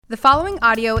The following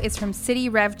audio is from City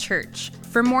Rev Church.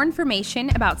 For more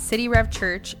information about City Rev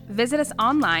Church, visit us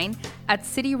online at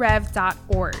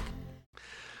cityrev.org.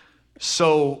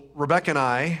 So Rebecca and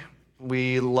I,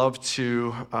 we love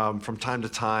to, from time to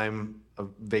time,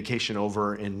 vacation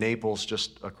over in Naples,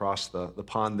 just across the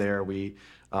pond there.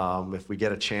 If we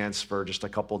get a chance for just a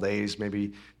couple days,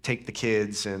 maybe take the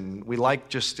kids, and we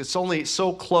like it's only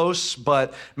so close,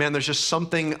 but man, there's just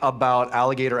something about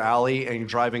Alligator Alley and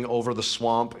driving over the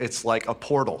swamp. It's like a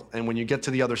portal, and when you get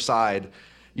to the other side,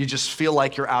 you just feel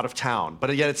like you're out of town,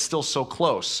 but yet it's still so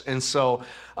close. And so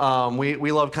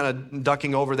we love kind of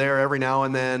ducking over there every now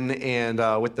and then, and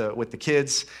with the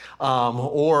kids,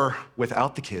 or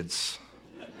without the kids,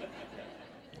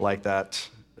 like that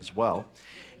as well.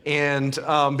 And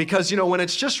because, when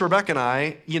it's just Rebecca and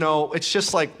I, it's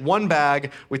just like one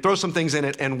bag, we throw some things in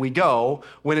it and we go.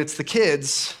 When it's the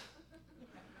kids,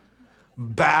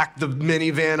 back the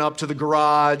minivan up to the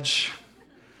garage.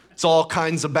 It's all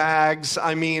kinds of bags.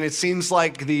 I mean, it seems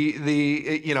like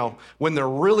when they're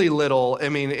really little,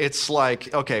 it's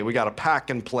like, okay, we got to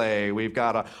pack and play. We've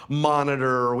got a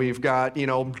monitor. We've got,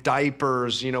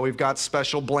 diapers. We've got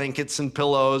special blankets and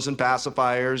pillows and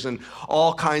pacifiers and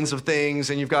all kinds of things.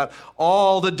 And you've got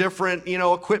all the different,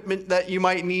 equipment that you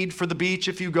might need for the beach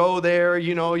if you go there.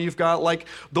 You've got like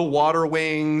the water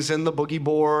wings and the boogie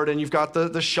board, and you've got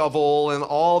the shovel and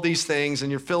all these things,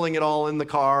 and you're filling it all in the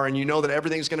car, and you know that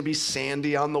everything's going to be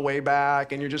sandy on the way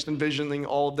back, and you're just envisioning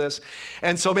all of this.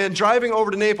 And so, man, driving over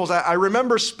to Naples, I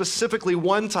remember specifically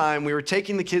one time we were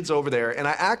taking the kids over there, and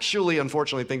I actually,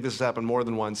 unfortunately, think this has happened more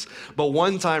than once, but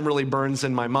one time really burns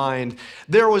in my mind.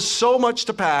 There was so much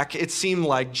to pack, it seemed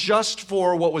like, just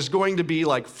for what was going to be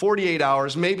like 48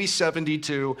 hours, maybe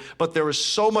 72, but there was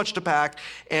so much to pack,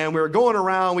 and we were going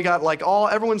around, we got like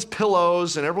everyone's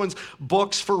pillows and everyone's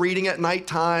books for reading at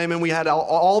nighttime, and we had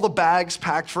all the bags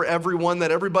packed for everyone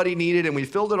that everybody needed, and we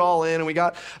filled it all in, and we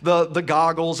got the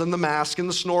goggles and the mask and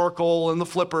the snorkel and the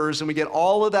flippers, and we get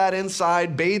all of that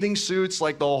inside, bathing suits,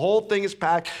 like the whole thing is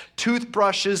packed,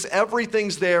 toothbrushes,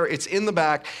 everything's there, it's in the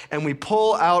back, and we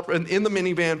pull out in the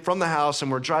minivan from the house,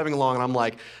 and we're driving along, and I'm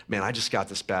like, man, I just got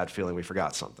this bad feeling we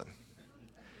forgot something.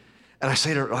 And I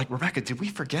say to her, like, Rebecca, did we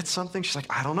forget something? She's like,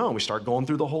 I don't know. We start going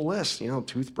through the whole list.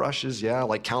 Toothbrushes, yeah,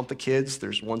 like count the kids.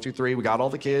 There's 1, 2, 3. We got all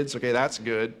the kids. Okay, that's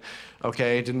good.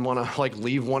 Okay, didn't want to like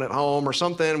leave one at home or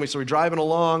something. So we're driving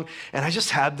along, and I just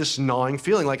had this gnawing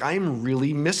feeling like I'm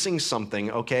really missing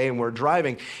something, okay? And we're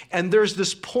driving. And there's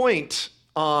this point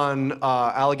on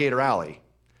Alligator Alley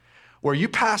where you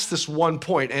pass this one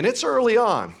point, and it's early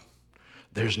on.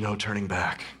 There's no turning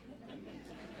back,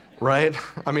 right?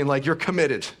 Like you're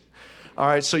committed. All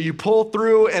right, so you pull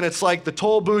through, and it's like the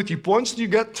toll booth. Once you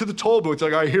get to the toll booth, it's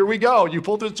like, all right, here we go. You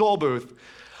pull through the toll booth.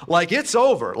 Like, it's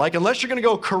over. Like, unless you're going to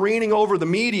go careening over the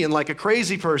median like a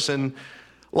crazy person,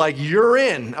 like, you're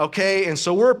in, okay? And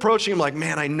so we're approaching him like,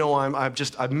 man, I know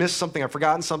I've missed something. I've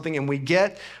forgotten something. And we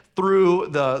get through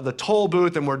the toll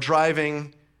booth, and we're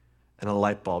driving, and a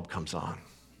light bulb comes on.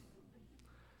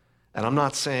 And I'm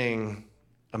not saying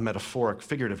a metaphoric,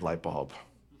 figurative light bulb.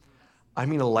 I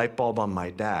mean a light bulb on my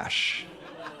dash.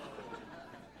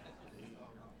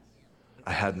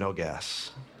 I had no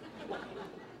gas.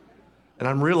 And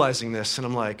I'm realizing this, and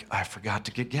I'm like, I forgot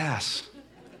to get gas.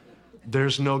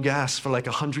 There's no gas for like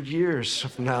 100 years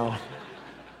from now.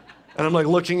 And I'm like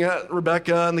looking at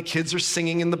Rebecca, and the kids are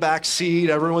singing in the back seat.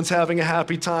 Everyone's having a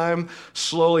happy time.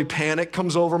 Slowly, panic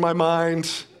comes over my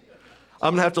mind.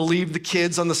 I'm gonna have to leave the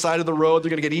kids on the side of the road. They're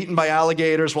gonna get eaten by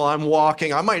alligators while I'm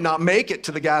walking. I might not make it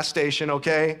to the gas station,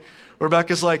 okay?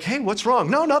 Rebecca's like, hey, what's wrong?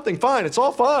 No, nothing, fine, it's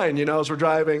all fine, as we're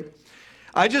driving.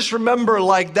 I just remember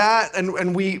like that,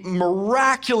 and we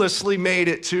miraculously made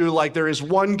it to, like, there is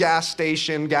one gas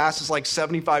station. Gas is like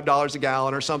 $75 a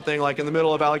gallon or something, like in the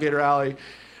middle of Alligator Alley.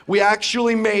 We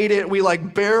actually made it. We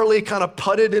like barely kind of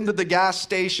putted into the gas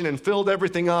station and filled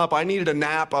everything up. I needed a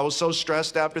nap. I was so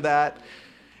stressed after that.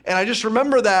 And I just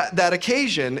remember that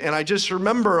occasion, and I just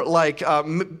remember like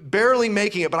barely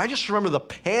making it, but I just remember the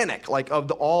panic like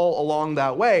of all along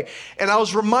that way. And I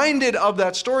was reminded of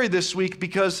that story this week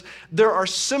because there are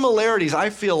similarities,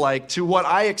 I feel like, to what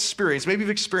I experienced. Maybe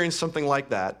you've experienced something like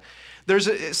that.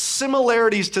 There's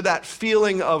similarities to that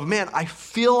feeling of, man, I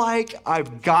feel like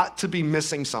I've got to be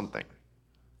missing something.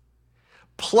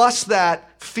 Plus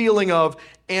that feeling of,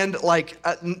 and like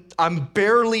I'm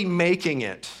barely making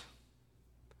it.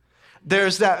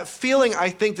 There's that feeling, I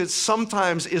think, that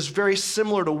sometimes is very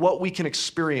similar to what we can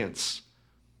experience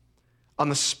on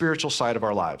the spiritual side of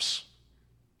our lives.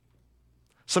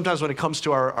 Sometimes when it comes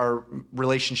to our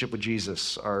relationship with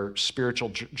Jesus, our spiritual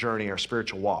journey, our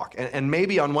spiritual walk, and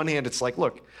maybe on one hand, it's like,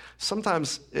 look,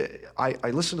 sometimes I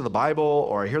listen to the Bible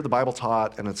or I hear the Bible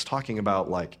taught, and it's talking about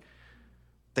like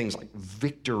things like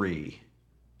victory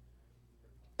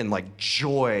and like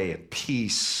joy and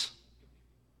peace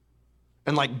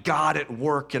and like God at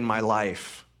work in my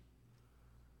life.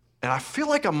 And I feel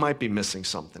like I might be missing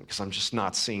something because I'm just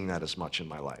not seeing that as much in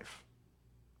my life.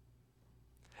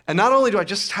 And not only do I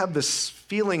just have this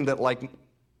feeling that like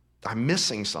I'm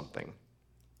missing something,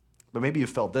 but maybe you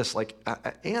felt this, like,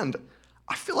 and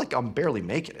I feel like I'm barely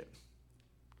making it.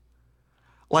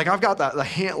 Like I've got the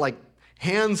hand, like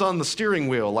hands on the steering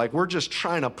wheel, like we're just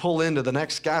trying to pull into the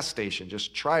next gas station,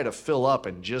 just try to fill up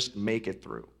and just make it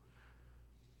through.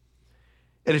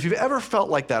 And if you've ever felt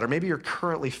like that, or maybe you're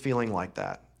currently feeling like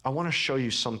that, I want to show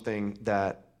you something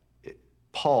that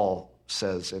Paul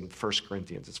says in 1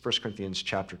 Corinthians. It's 1 Corinthians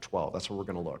chapter 12. That's where we're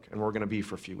going to look, and we're going to be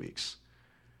for a few weeks.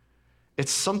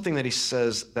 It's something that he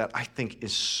says that I think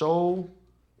is so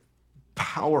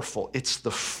powerful. It's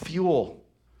the fuel.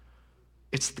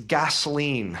 It's the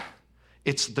gasoline.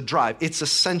 It's the drive. It's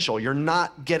essential. You're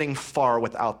not getting far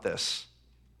without this.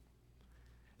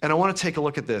 And I want to take a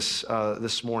look at this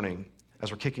this morning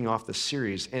as we're kicking off this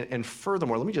series. And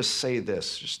furthermore, let me just say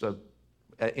this, just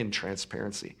in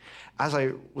transparency. As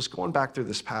I was going back through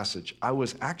this passage, I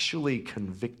was actually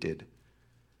convicted.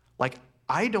 Like,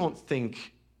 I don't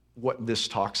think what this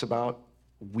talks about,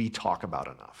 we talk about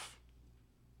enough.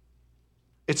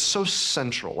 It's so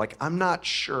central. Like, I'm not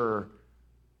sure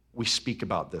we speak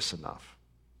about this enough.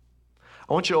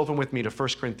 I want you to open with me to 1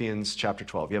 Corinthians chapter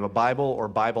 12. You have a Bible or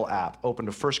Bible app, open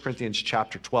to 1 Corinthians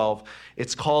chapter 12.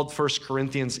 It's called 1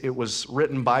 Corinthians. It was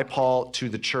written by Paul to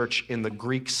the church in the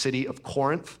Greek city of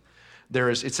Corinth.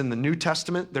 It's in the New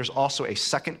Testament. There's also a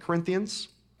 2 Corinthians,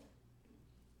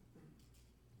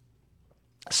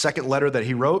 a second letter that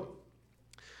he wrote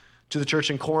to the church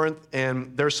in Corinth.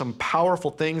 And there's some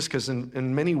powerful things because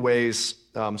in many ways,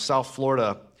 South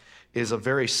Florida is a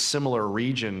very similar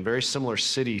region, very similar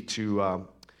city to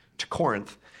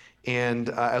Corinth. And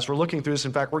as we're looking through this,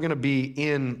 in fact, we're going to be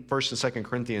in 1st and 2nd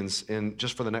Corinthians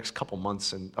just for the next couple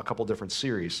months in a couple different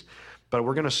series. But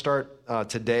we're going to start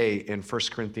today in 1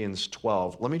 Corinthians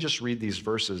 12. Let me just read these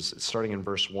verses, starting in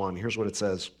verse 1. Here's what it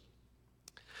says.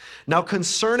 Now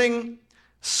concerning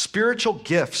spiritual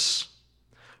gifts,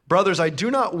 brothers, I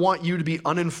do not want you to be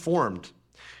uninformed.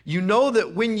 You know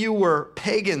that when you were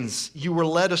pagans, you were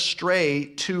led astray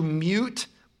to mute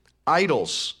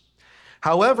idols.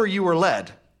 However, you were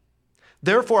led.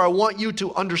 Therefore, I want you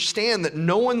to understand that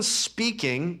no one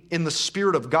speaking in the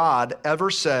Spirit of God ever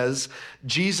says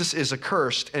Jesus is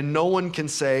accursed, and no one can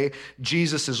say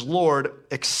Jesus is Lord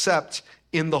except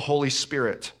in the Holy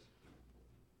Spirit.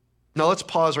 Now let's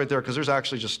pause right there because there's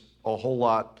actually just a whole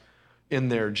lot in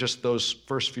there, just those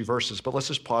first few verses, but let's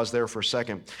just pause there for a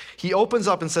second. He opens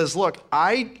up and says, look,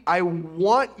 I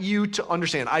want you to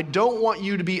understand. I don't want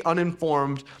you to be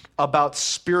uninformed about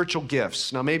spiritual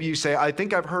gifts. Now, maybe you say, I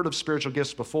think I've heard of spiritual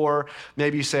gifts before.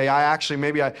 Maybe you say,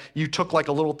 you took like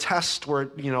a little test where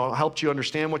it, helped you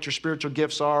understand what your spiritual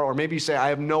gifts are. Or maybe you say, I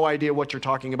have no idea what you're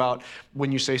talking about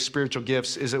when you say spiritual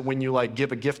gifts. Is it when you like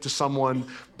give a gift to someone,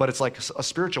 but it's like a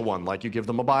spiritual one, like you give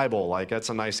them a Bible, like that's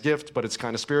a nice gift, but it's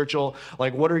kind of spiritual.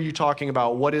 Like, what are you talking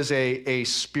about? What is a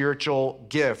spiritual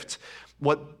gift?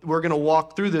 What we're going to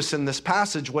walk through this in this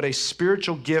passage, what a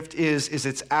spiritual gift is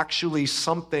it's actually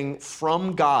something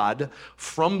from God,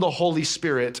 from the Holy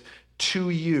Spirit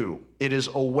to you. It is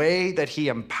a way that he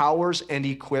empowers and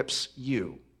equips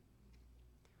you.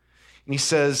 And he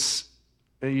says,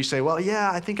 and you say, well,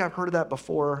 yeah, I think I've heard of that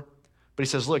before. But he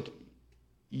says, look,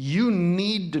 you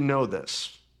need to know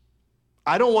this.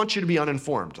 I don't want you to be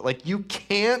uninformed. Like, you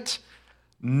can't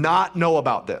not know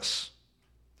about this.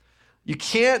 You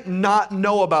can't not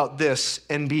know about this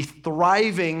and be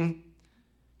thriving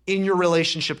in your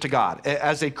relationship to God.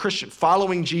 As a Christian,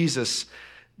 following Jesus,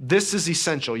 this is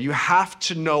essential. You have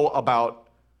to know about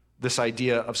this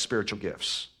idea of spiritual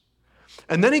gifts.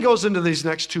 And then he goes into these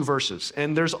next two verses,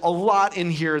 and there's a lot in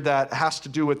here that has to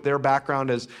do with their background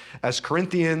as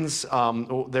Corinthians,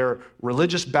 their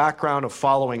religious background of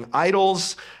following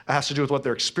idols. It has to do with what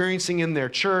they're experiencing in their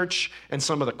church and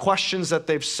some of the questions that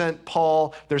they've sent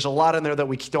Paul. There's a lot in there that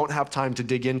we don't have time to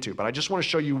dig into, but I just want to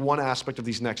show you one aspect of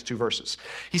these next two verses.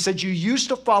 He said, you used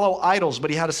to follow idols, but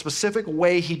he had a specific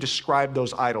way he described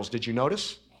those idols. Did you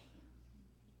notice?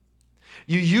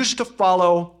 You used to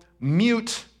follow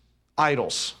mute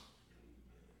idols.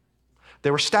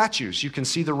 They were statues. You can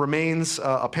see the remains,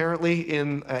 apparently,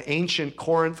 in ancient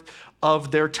Corinth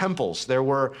of their temples. There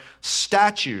were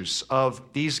statues of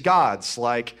these gods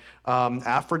like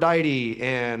Aphrodite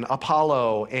and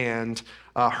Apollo and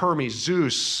Hermes,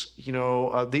 Zeus,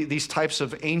 these types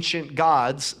of ancient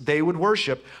gods they would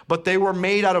worship, but they were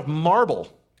made out of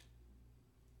marble.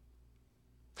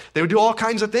 They would do all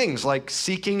kinds of things like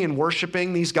seeking and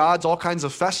worshiping these gods, all kinds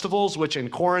of festivals, which in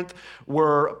Corinth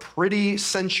were pretty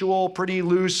sensual, pretty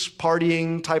loose,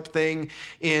 partying type thing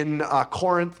in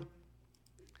Corinth.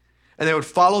 And they would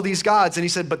follow these gods. And he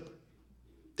said, but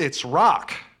it's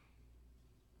rock.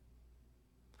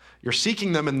 You're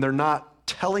seeking them and they're not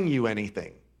telling you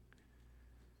anything.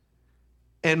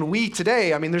 And we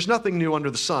today, there's nothing new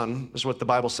under the sun, is what the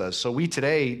Bible says. So we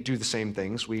today do the same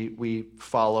things. We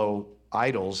follow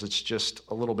idols. It's just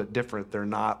a little bit different. They're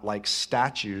not like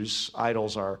statues.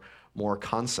 Idols are more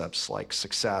concepts like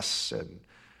success and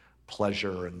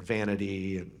pleasure and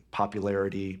vanity and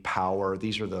popularity, power.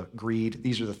 These are the greed.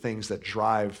 These are the things that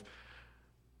drive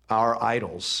our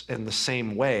idols. In the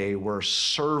same way, we're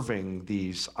serving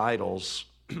these idols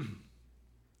and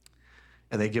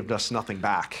they give us nothing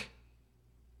back.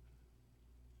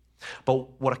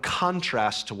 But what a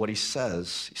contrast to what he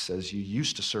says. He says, you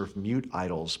used to serve mute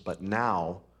idols, but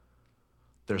now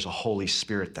there's a Holy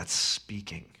Spirit that's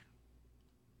speaking.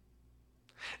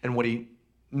 And what he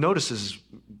notices,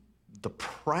 the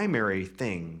primary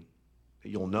thing that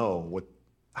you'll know with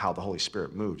how the Holy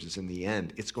Spirit moves is in the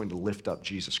end, it's going to lift up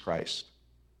Jesus Christ.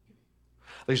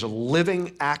 There's a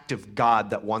living, active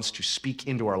God that wants to speak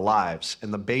into our lives.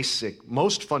 And the basic,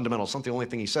 most fundamental, it's not the only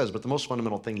thing he says, but the most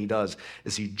fundamental thing he does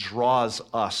is he draws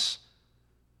us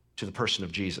to the person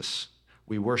of Jesus.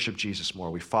 We worship Jesus more.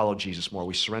 We follow Jesus more.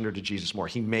 We surrender to Jesus more.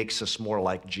 He makes us more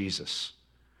like Jesus.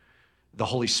 The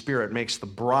Holy Spirit makes the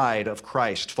bride of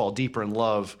Christ fall deeper in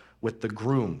love with the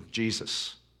groom,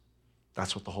 Jesus.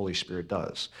 That's what the Holy Spirit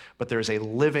does. But there's a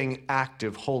living,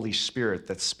 active Holy Spirit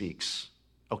that speaks.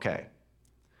 Okay.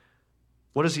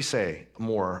 What does he say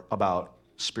more about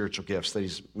spiritual gifts that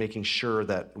he's making sure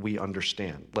that we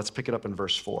understand? Let's pick it up in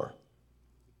verse 4.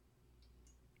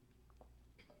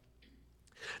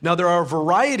 Now there are a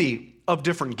variety of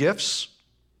different gifts,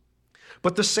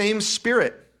 but the same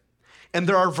Spirit. And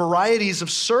there are varieties of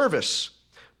service,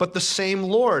 but the same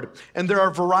Lord. And there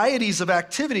are varieties of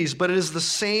activities, but it is the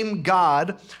same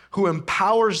God who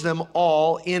empowers them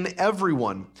all in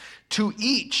everyone. To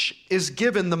each is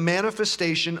given the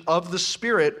manifestation of the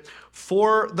Spirit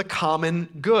for the common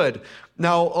good.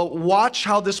 Now, watch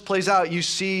how this plays out. You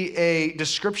see a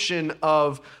description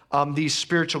of these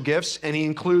spiritual gifts, and he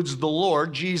includes the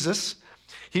Lord, Jesus.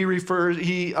 He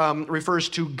refers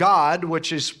to God,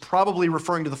 which is probably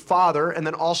referring to the Father, and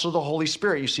then also the Holy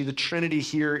Spirit. You see the Trinity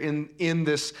here in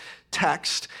this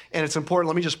text, and it's important.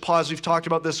 Let me just pause. We've talked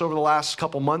about this over the last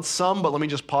couple months, but let me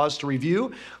just pause to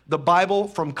review. The Bible,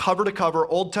 from cover to cover,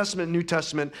 Old Testament and New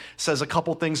Testament, says a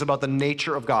couple things about the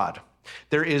nature of God.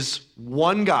 There is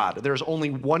one God. There's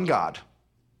only one God.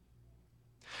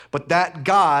 But that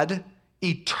God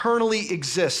eternally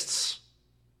exists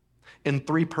in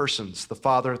three persons, the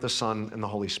Father, the Son, and the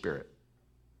Holy Spirit.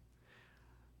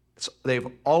 They've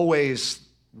always,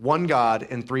 one God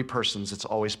in three persons, it's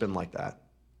always been like that.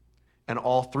 And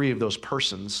all three of those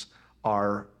persons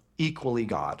are equally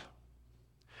God.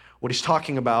 What he's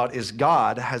talking about is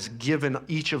God has given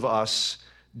each of us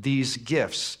these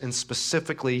gifts. And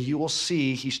specifically, you will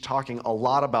see he's talking a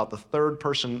lot about the third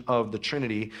person of the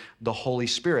Trinity, the Holy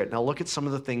Spirit. Now look at some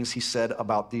of the things he said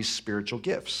about these spiritual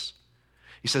gifts.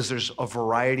 He says there's a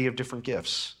variety of different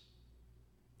gifts,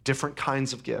 different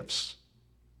kinds of gifts.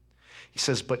 He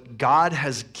says, but God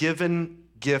has given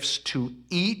gifts to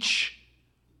each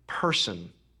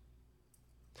person.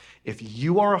 If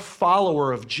you are a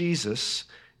follower of Jesus,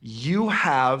 you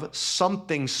have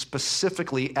something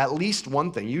specifically, at least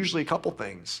one thing, usually a couple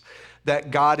things,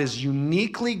 that God has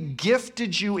uniquely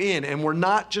gifted you in. And we're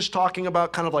not just talking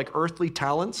about kind of like earthly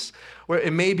talents, where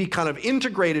it may be kind of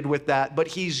integrated with that, but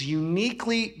he's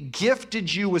uniquely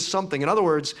gifted you with something. In other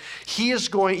words, he is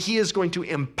going to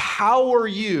empower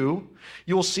you.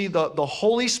 You'll see the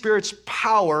Holy Spirit's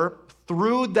power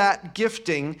through that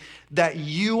gifting that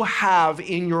you have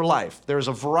in your life. There's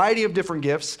a variety of different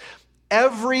gifts.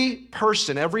 Every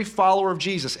person, every follower of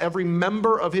Jesus, every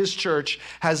member of his church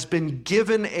has been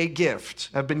given a gift,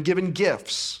 have been given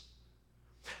gifts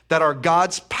that are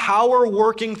God's power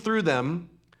working through them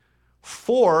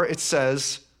for, it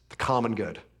says, the common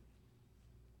good.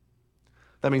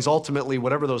 That means ultimately,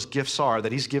 whatever those gifts are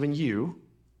that he's given you,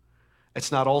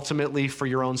 it's not ultimately for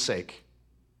your own sake.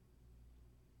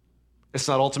 It's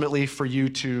not ultimately for you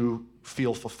to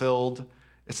feel fulfilled.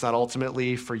 It's not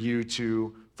ultimately for you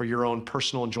for your own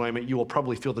personal enjoyment. You will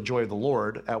probably feel the joy of the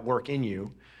Lord at work in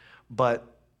you,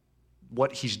 but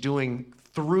what he's doing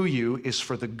through you is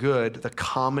for the good, the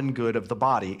common good of the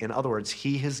body. In other words,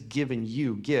 he has given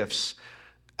you gifts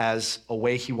as a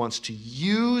way he wants to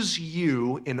use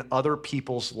you in other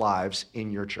people's lives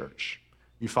in your church.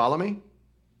 You follow me?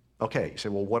 Okay, you say,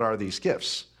 well, what are these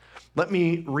gifts? Let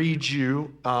me read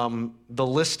you the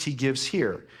list he gives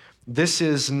here. This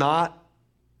is not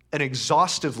an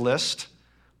exhaustive list.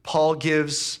 Paul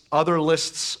gives other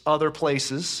lists other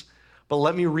places, but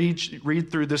let me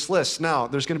read through this list. Now,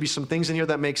 there's going to be some things in here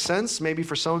that make sense. Maybe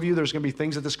for some of you, there's going to be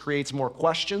things that this creates more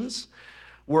questions.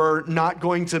 We're not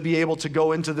going to be able to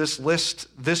go into this list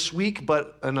this week,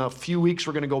 but in a few weeks,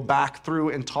 we're going to go back through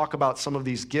and talk about some of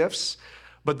these gifts.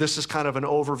 But this is kind of an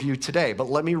overview today.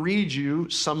 But let me read you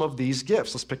some of these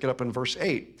gifts. Let's pick it up in verse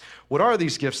 8. What are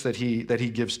these gifts that he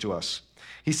gives to us?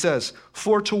 He says,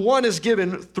 "For to one is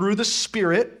given through the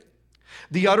Spirit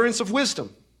the utterance of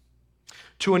wisdom,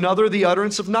 to another the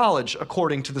utterance of knowledge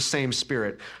according to the same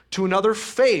Spirit, to another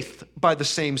faith by the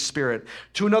same Spirit,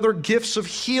 to another gifts of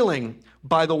healing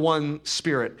by the one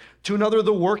Spirit, to another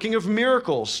the working of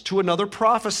miracles, to another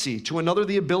prophecy, to another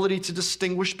the ability to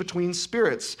distinguish between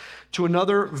spirits, to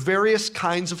another various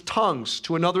kinds of tongues,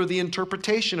 to another the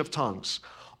interpretation of tongues.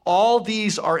 All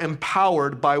these are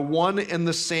empowered by one and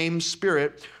the same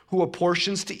Spirit, who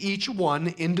apportions to each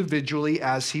one individually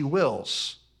as he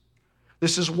wills."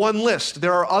 This is one list.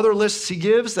 There are other lists he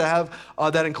gives that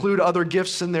include other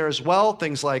gifts in there as well,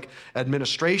 things like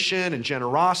administration and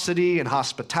generosity and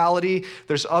hospitality.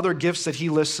 There's other gifts that he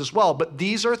lists as well, but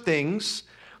these are things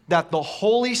that the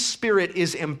Holy Spirit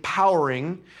is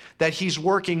empowering, that he's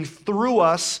working through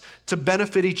us to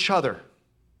benefit each other.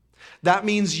 That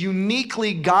means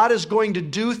uniquely God is going to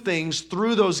do things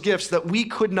through those gifts that we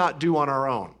could not do on our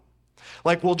own.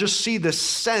 Like we'll just see this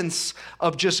sense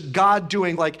of just God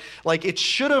doing, like it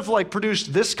should have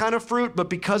produced this kind of fruit, but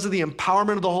because of the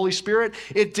empowerment of the Holy Spirit,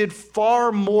 it did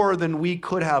far more than we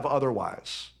could have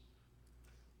otherwise.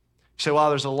 You say, well,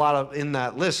 there's a lot of in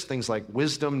that list, things like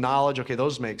wisdom, knowledge. Okay,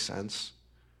 those make sense.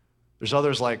 There's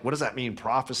others like, what does that mean?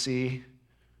 Prophecy.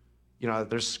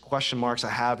 There's question marks I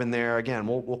have in there. Again,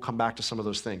 we'll come back to some of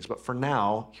those things. But for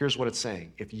now, here's what it's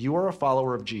saying. If you are a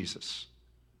follower of Jesus,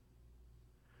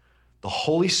 the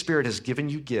Holy Spirit has given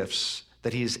you gifts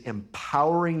that he is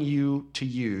empowering you to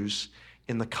use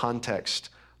in the context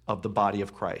of the body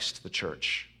of Christ, the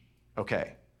church.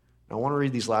 Okay, now I want to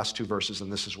read these last two verses,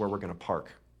 and this is where we're going to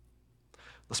park.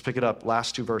 Let's pick it up,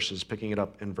 last two verses, picking it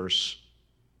up in verse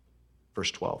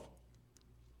 12.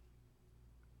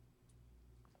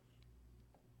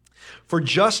 "For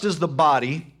just as the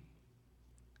body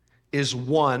is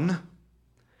one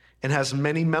and has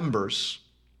many members,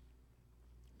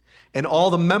 and all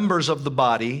the members of the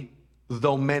body,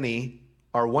 though many,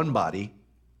 are one body,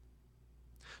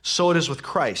 so it is with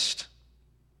Christ.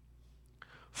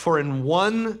 For in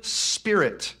one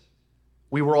Spirit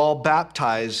we were all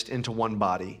baptized into one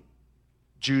body,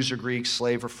 Jews or Greeks,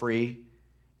 slave or free,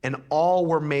 and all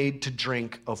were made to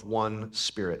drink of one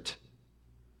Spirit."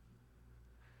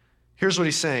 Here's what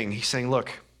he's saying. He's saying, look,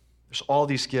 there's all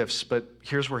these gifts, but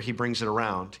here's where he brings it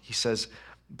around. He says,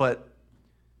 but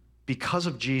because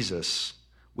of Jesus,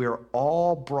 we are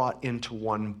all brought into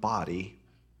one body,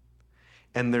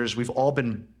 and we've all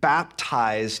been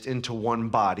baptized into one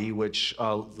body, which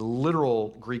the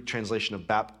literal Greek translation of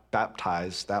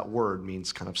baptize, that word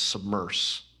means kind of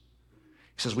submerse.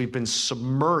 He says we've been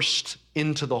submersed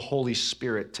into the Holy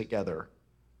Spirit together,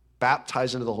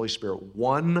 baptized into the Holy Spirit,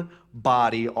 one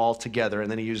body all together. And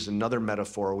then he uses another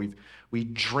metaphor. We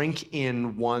drink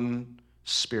in one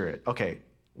Spirit. Okay.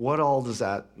 What all does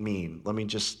that mean? Let me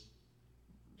just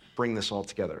bring this all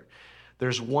together.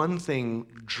 There's one thing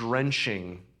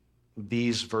drenching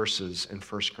these verses in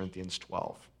 1 Corinthians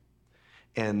 12.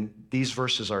 And these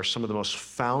verses are some of the most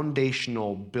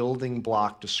foundational building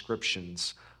block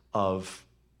descriptions of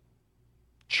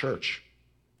church.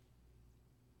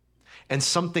 And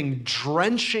something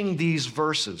drenching these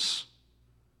verses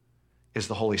is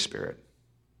the Holy Spirit.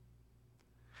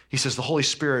 He says the Holy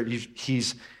Spirit,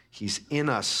 He's in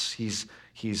us. He's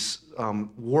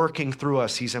working through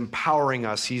us. He's empowering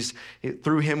us.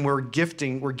 Through him, we're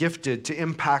gifted to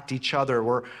impact each other.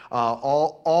 We're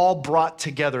all brought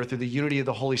together through the unity of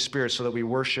the Holy Spirit so that we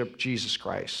worship Jesus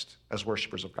Christ as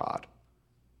worshipers of God.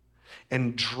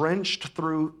 And drenched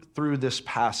through this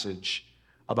passage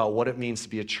about what it means to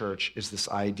be a church is this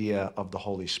idea of the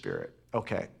Holy Spirit.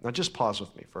 Okay, now just pause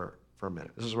with me for a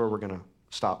minute. This is where we're going to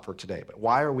stop for today. But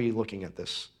why are we looking at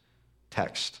this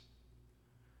text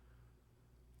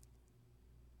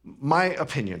My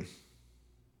opinion,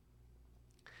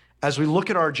 as we look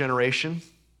at our generation,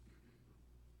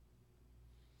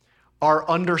 our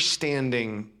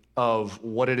understanding of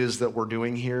what it is that we're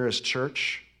doing here as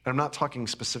church, and I'm not talking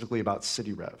specifically about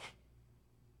City Rev,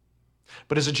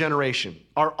 but as a generation,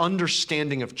 our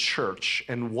understanding of church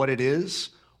and what it is,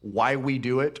 why we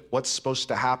do it, what's supposed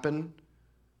to happen,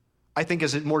 I think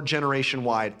as it more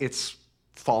generation-wide, it's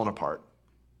fallen apart.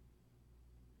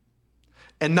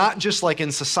 And not just like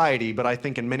in society, but I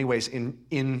think in many ways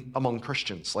in among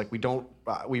Christians. Like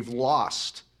we've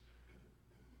lost,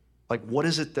 like what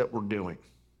is it that we're doing?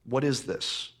 What is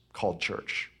this called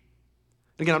church?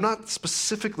 Again, I'm not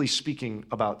specifically speaking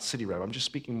about City Rev, I'm just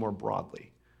speaking more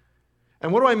broadly.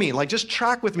 And what do I mean? Like just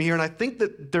track with me here, and I think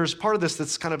that there's part of this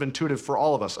that's kind of intuitive for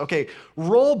all of us. Okay,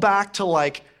 roll back to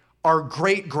like our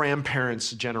great-grandparents'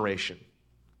 generation.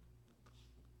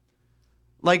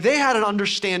 Like they had an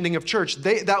understanding of church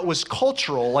that was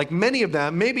cultural, like many of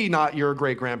them, maybe not your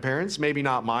great-grandparents, maybe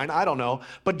not mine, I don't know.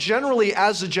 But generally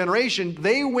as a generation,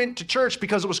 they went to church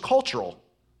because it was cultural.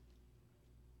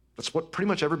 That's what pretty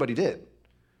much everybody did.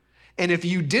 And if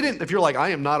you're like, I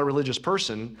am not a religious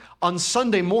person, on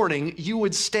Sunday morning, you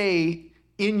would stay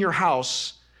in your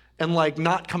house and like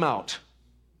not come out.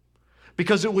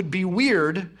 Because it would be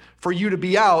weird for you to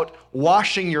be out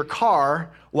washing your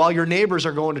car while your neighbors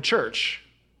are going to church.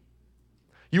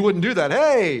 You wouldn't do that.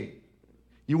 Hey,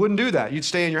 you wouldn't do that. You'd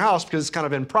stay in your house because it's kind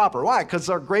of improper. Why? Because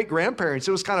our great-grandparents,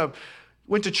 it was kind of,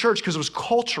 went to church because it was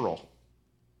cultural.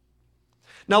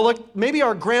 Now look, maybe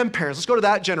our grandparents, let's go to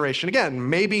that generation. Again,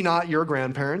 maybe not your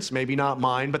grandparents, maybe not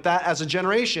mine, but that as a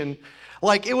generation,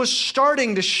 like it was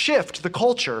starting to shift the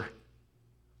culture.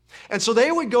 And so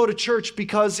they would go to church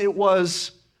because it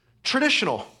was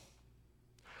traditional.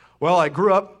 Well, I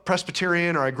grew up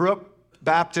Presbyterian, or I grew up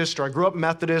Baptist, or I grew up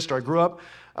Methodist, or I grew up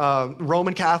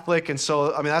Roman Catholic, and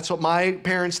so, I mean, that's what my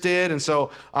parents did, and so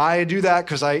I do that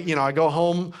because I go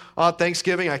home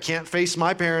Thanksgiving, I can't face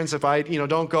my parents if I,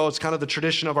 don't go. It's kind of the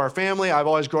tradition of our family. I've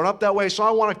always grown up that way, so I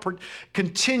want to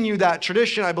continue that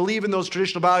tradition. I believe in those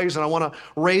traditional values, and I want to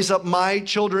raise up my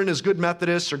children as good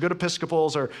Methodists, or good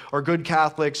Episcopals, or good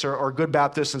Catholics, or good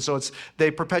Baptists, and so they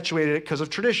perpetuated it because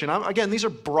of tradition. Again, these are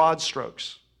broad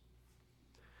strokes.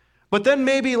 But then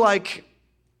maybe like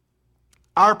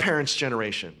our parents'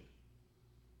 generation,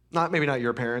 maybe not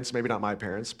your parents, maybe not my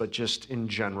parents, but just in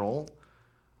general,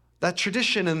 that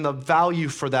tradition and the value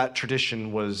for that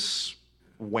tradition was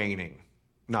waning,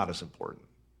 not as important.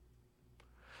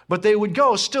 But they would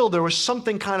go, still, there was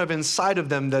something kind of inside of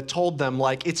them that told them,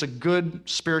 like, it's a good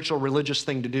spiritual religious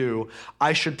thing to do.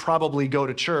 I should probably go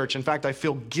to church. In fact, I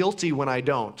feel guilty when I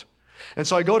don't. And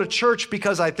so I go to church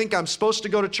because I think I'm supposed to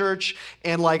go to church,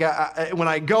 and like when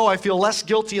I go, I feel less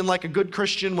guilty and like a good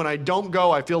Christian. When I don't go,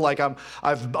 I feel like I'm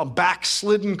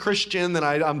backslidden Christian, and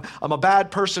I'm a bad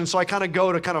person. So I kind of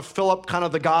go to kind of fill up kind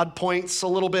of the God points a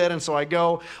little bit, and so I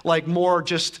go like more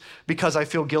just because I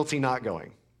feel guilty not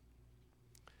going.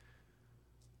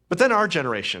 But then our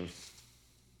generation,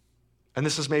 and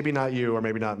this is maybe not you or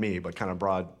maybe not me, but kind of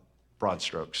broad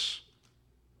strokes.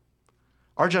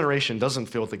 Our generation doesn't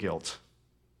feel the guilt,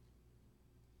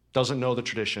 doesn't know the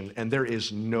tradition, and there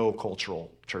is no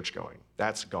cultural church going.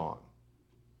 That's gone.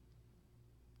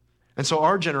 And so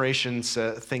our generation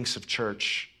thinks of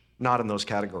church not in those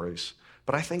categories,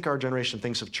 but I think our generation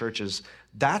thinks of church as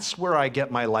that's where I get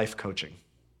my life coaching.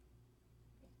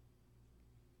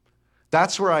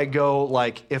 That's where I go,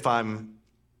 like, if I'm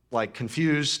like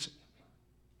confused,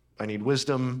 I need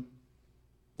wisdom,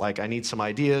 like I need some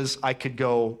ideas, I could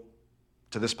go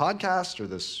to this podcast or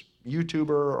this YouTuber,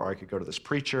 or I could go to this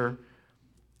preacher.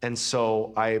 And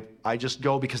so I just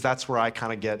go because that's where I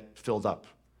kind of get filled up.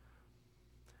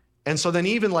 And so then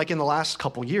even like in the last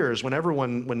couple years,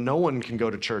 when no one can go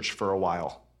to church for a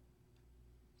while,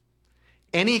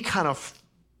 any kind of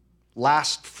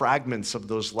last fragments of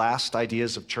those last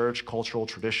ideas of church, cultural,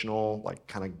 traditional, like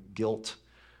kind of guilt,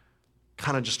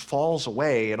 kind of just falls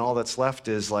away, and all that's left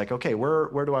is like, okay,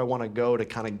 where do I want to go to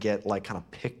kind of get like kind of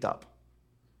picked up?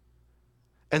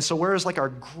 And so whereas like our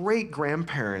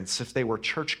great-grandparents, if they were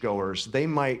churchgoers, they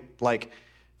might like,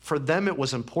 for them it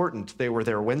was important. They were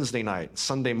there Wednesday night,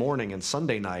 Sunday morning, and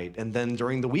Sunday night, and then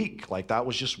during the week, like that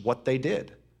was just what they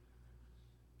did.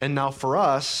 And now for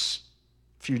us,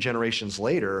 a few generations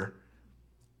later,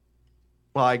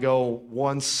 well, I go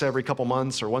once every couple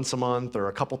months or once a month or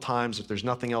a couple times if there's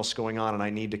nothing else going on and I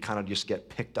need to kind of just get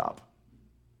picked up.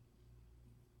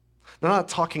 I'm not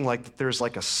talking like that there's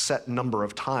like a set number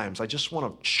of times. I just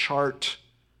want to chart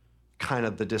kind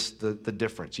of the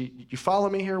difference. You follow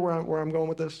me here where I'm going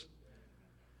with this?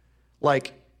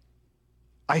 Like,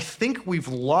 I think we've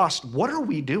lost. What are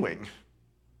we doing?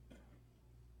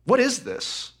 What is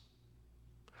this?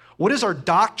 What is our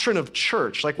doctrine of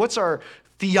church? Like, what's our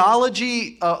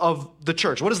theology of the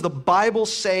church? What does the Bible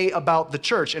say about the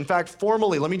church? In fact,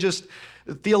 formally,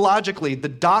 theologically, the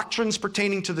doctrines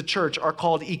pertaining to the church are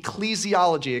called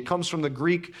ecclesiology. It comes from the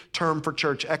Greek term for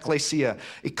church, ekklesia.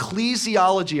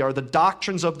 Ecclesiology are the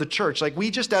doctrines of the church. Like,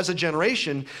 we just as a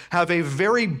generation have a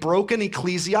very broken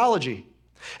ecclesiology.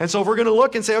 And so if we're going to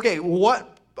look and say,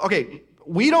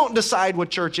 we don't decide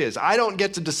what church is. I don't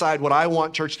get to decide what I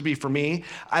want church to be for me.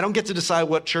 I don't get to decide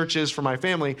what church is for my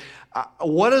family.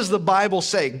 What does the Bible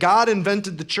say? God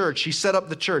invented the church. He set up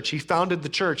the church. He founded the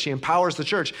church. He empowers the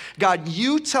church. God,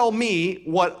 you tell me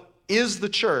what is the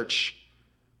church,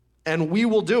 and we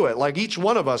will do it. Like, each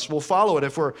one of us will follow it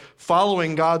if we're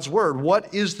following God's word.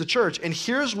 What is the church? And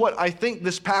here's what I think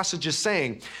this passage is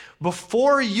saying.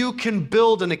 Before you can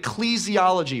build an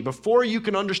ecclesiology, before you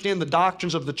can understand the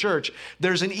doctrines of the church,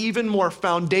 there's an even more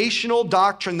foundational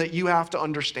doctrine that you have to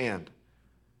understand.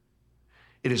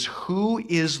 It is, who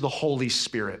is the Holy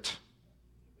Spirit?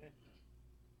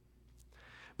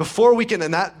 Before we can,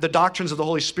 the doctrines of the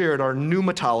Holy Spirit are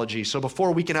pneumatology. So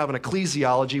before we can have an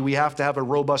ecclesiology, we have to have a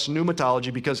robust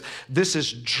pneumatology, because this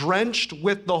is drenched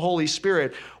with the Holy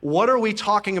Spirit. What are we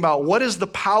talking about? What is the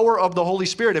power of the Holy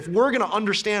Spirit? If we're going to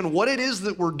understand what it is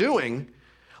that we're doing,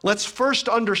 let's first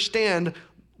understand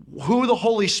who the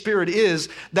Holy Spirit is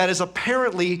that is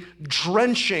apparently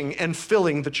drenching and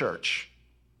filling the church.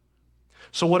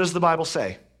 So what does the Bible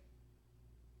say?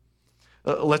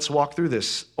 Let's walk through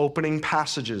this. Opening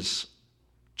passages,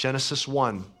 Genesis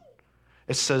 1.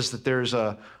 It says that there's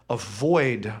a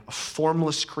void, a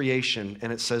formless creation,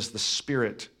 and it says the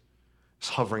Spirit is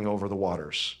hovering over the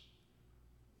waters.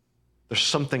 There's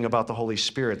something about the Holy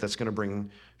Spirit that's going to bring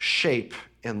shape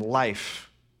and life.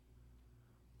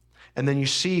 And then you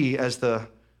see, as the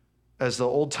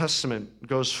Old Testament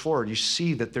goes forward, you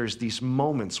see that there's these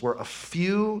moments where a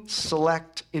few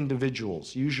select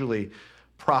individuals, usually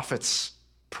prophets,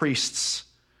 priests,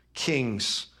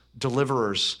 kings,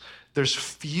 deliverers. There's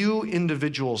few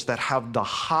individuals that have the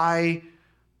high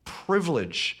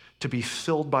privilege to be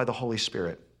filled by the Holy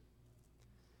Spirit.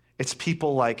 It's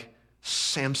people like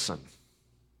Samson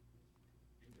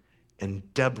and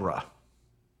Deborah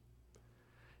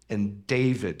and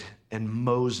David and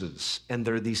Moses. And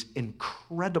there are these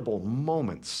incredible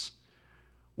moments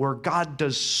where God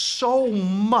does so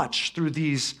much through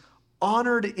these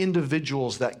honored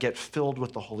individuals that get filled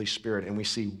with the Holy Spirit. And we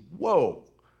see, whoa,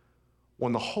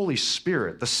 when the Holy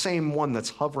Spirit, the same one that's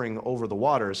hovering over the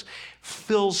waters,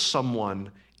 fills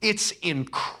someone, it's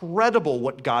incredible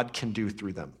what God can do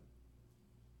through them.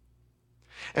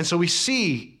 And so we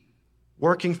see,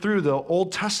 working through the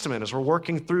Old Testament, as we're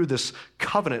working through this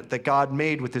covenant that God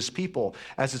made with his people,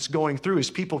 as it's going through, his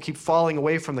people keep falling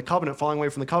away from the covenant,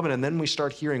 and then we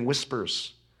start hearing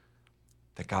whispers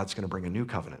that God's going to bring a new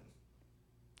covenant.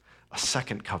 A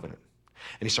second covenant.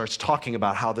 And he starts talking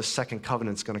about how this second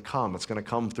covenant's going to come. It's going to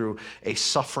come through a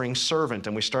suffering servant.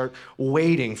 And we start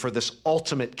waiting for this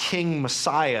ultimate king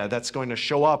Messiah that's going to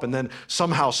show up and then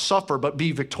somehow suffer but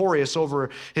be victorious over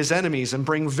his enemies and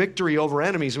bring victory over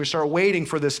enemies. We start waiting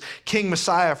for this king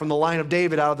Messiah from the line of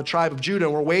David out of the tribe of Judah.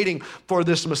 And we're waiting for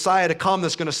this Messiah to come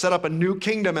that's going to set up a new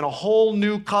kingdom and a whole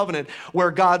new covenant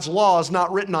where God's law is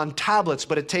not written on tablets,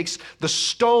 but it takes the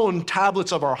stone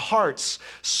tablets of our hearts,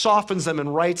 softens them,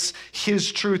 and writes his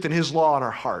truth and his law in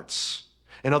our hearts.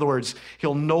 In other words,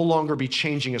 he'll no longer be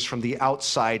changing us from the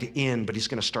outside in, but he's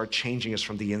going to start changing us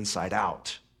from the inside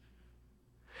out.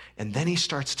 And then he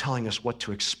starts telling us what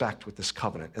to expect with this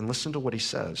covenant. And listen to what he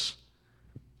says.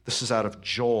 This is out of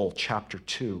Joel chapter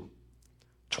 2,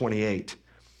 28.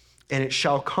 And it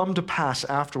shall come to pass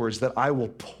afterwards that I will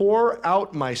pour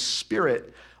out my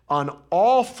spirit on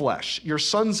all flesh. Your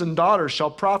sons and daughters shall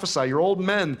prophesy, your old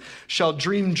men shall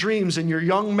dream dreams, and your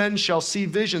young men shall see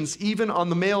visions, even on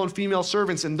the male and female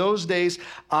servants. In those days,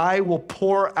 I will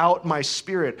pour out my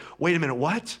spirit. Wait a minute,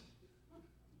 what?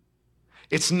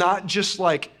 It's not just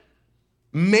like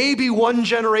maybe one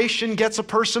generation gets a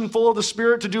person full of the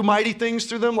Spirit to do mighty things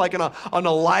through them, like an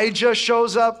Elijah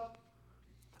shows up,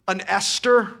 an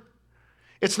Esther.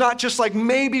 It's not just like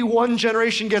maybe one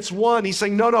generation gets one. He's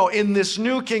saying, no, in this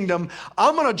new kingdom,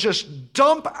 I'm going to just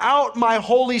dump out my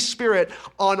Holy Spirit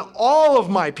on all of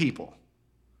my people,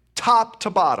 top to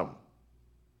bottom.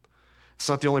 It's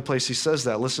not the only place he says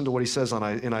that. Listen to what he says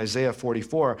in Isaiah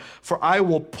 44. For I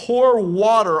will pour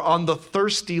water on the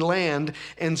thirsty land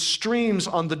and streams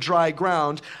on the dry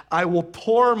ground. I will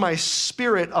pour my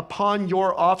spirit upon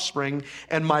your offspring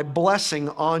and my blessing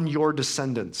on your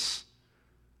descendants.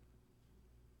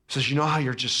 says, you know how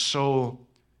you're just so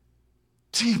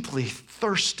deeply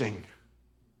thirsting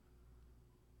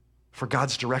for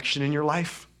God's direction in your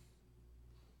life?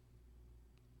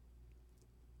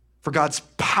 For God's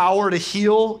power to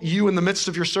heal you in the midst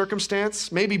of your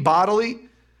circumstance, maybe bodily,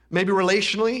 maybe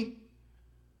relationally,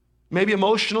 maybe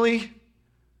emotionally,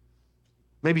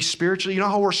 maybe spiritually. You know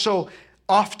how we're so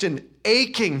often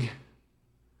aching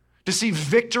to see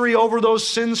victory over those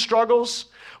sin struggles?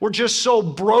 We're just so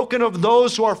broken of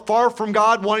those who are far from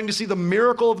God, wanting to see the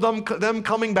miracle of them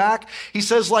coming back. He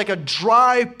says, like a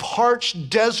dry, parched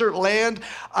desert land,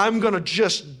 I'm going to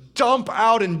just dump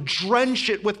out and drench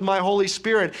it with my Holy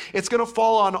Spirit. It's going to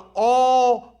fall on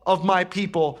all of my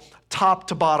people, top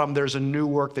to bottom. There's a new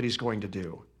work that he's going to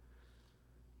do.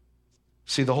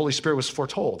 See, the Holy Spirit was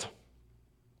foretold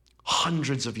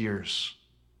hundreds of years.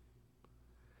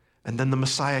 And then the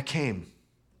Messiah came.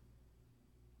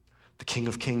 The King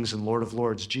of Kings and Lord of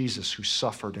Lords, Jesus, who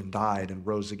suffered and died and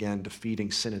rose again,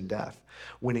 defeating sin and death,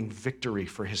 winning victory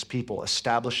for his people,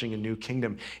 establishing a new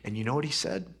kingdom. And you know what he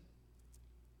said?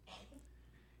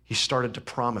 He started to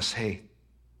promise, hey,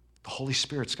 the Holy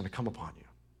Spirit's going to come upon you.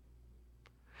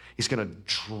 He's going to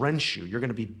drench you. You're going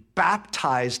to be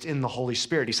baptized in the Holy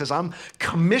Spirit. He says, I'm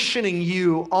commissioning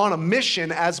you on a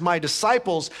mission as my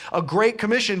disciples, a great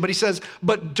commission. But he says,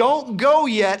 but don't go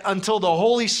yet until the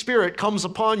Holy Spirit comes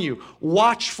upon you.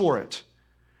 Watch for it.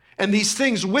 And these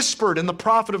things whispered in the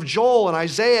prophet of Joel and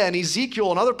Isaiah and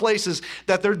Ezekiel and other places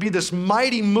that there'd be this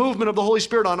mighty movement of the Holy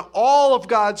Spirit on all of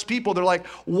God's people. They're like,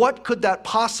 what could that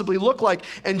possibly look like?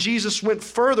 And Jesus went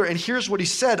further, and here's what he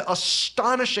said,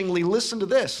 astonishingly. Listen to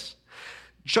this.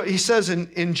 He says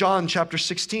in John chapter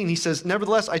 16, he says,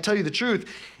 nevertheless, I tell you the truth,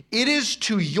 it is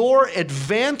to your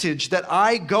advantage that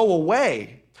I go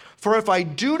away. For if I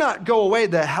do not go away,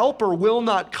 the helper will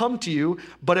not come to you.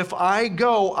 But if I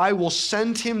go, I will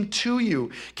send him to you.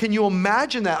 Can you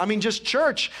imagine that? I mean, just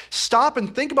church, stop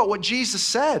and think about what Jesus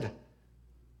said.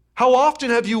 How often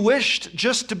have you wished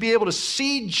just to be able to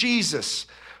see Jesus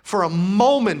for a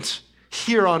moment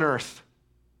here on earth?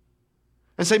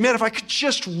 And say, man, if I could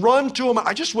just run to him,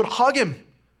 I just would hug him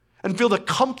and feel the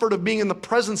comfort of being in the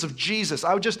presence of Jesus.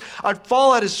 I'd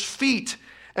fall at his feet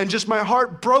and just my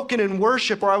heart broken in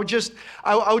worship, or I would just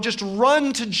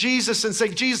run to Jesus and say,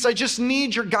 Jesus, I just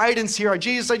need your guidance here.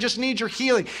 Jesus, I just need your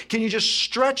healing. Can you just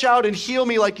stretch out and heal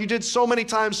me like you did so many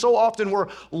times? So often we're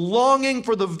longing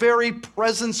for the very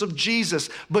presence of Jesus.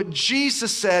 But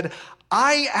Jesus said,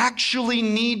 I actually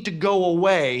need to go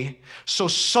away so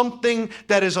something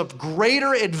that is of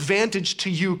greater advantage to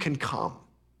you can come.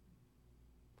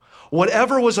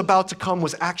 Whatever was about to come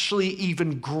was actually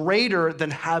even greater than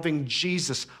having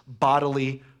Jesus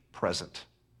bodily present.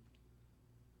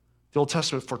 The Old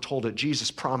Testament foretold it.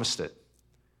 Jesus promised it.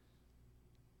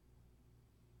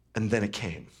 And then it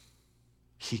came.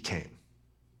 He came.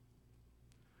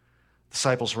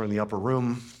 Disciples were in the upper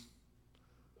room.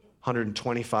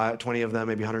 125, 20 of them,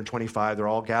 maybe 125. They're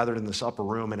all gathered in this upper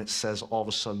room, and it says all of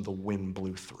a sudden the wind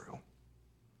blew through.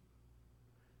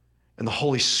 And the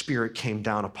Holy Spirit came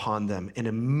down upon them, and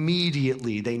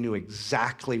immediately they knew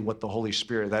exactly what the Holy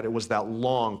Spirit, that it was that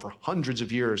long, for hundreds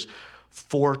of years,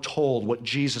 foretold what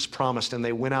Jesus promised. And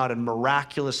they went out and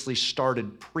miraculously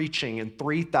started preaching, and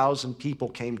 3,000 people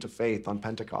came to faith on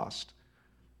Pentecost.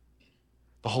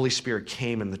 The Holy Spirit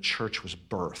came and the church was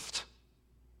birthed,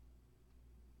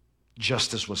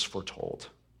 just as was foretold.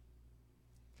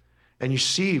 And you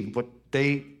see what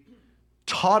they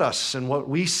taught us and what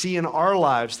we see in our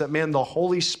lives, that, man, the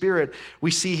Holy Spirit,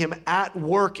 we see him at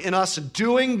work in us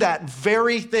doing that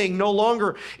very thing. No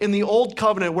longer in the old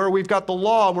covenant where we've got the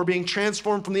law and we're being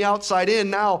transformed from the outside in.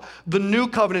 Now the new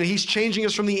covenant, he's changing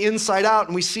us from the inside out.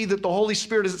 And we see that the Holy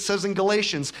Spirit, as it says in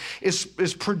Galatians, is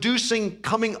producing,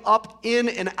 coming up in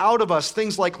and out of us,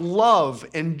 things like love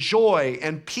and joy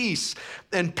and peace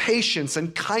and patience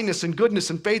and kindness and goodness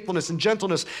and faithfulness and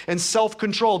gentleness and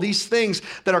self-control. These things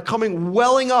that are coming,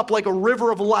 welling up like a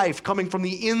river of life, coming from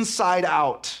the inside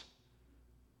out.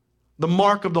 The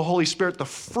mark of the Holy Spirit, the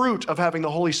fruit of having the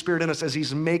Holy Spirit in us as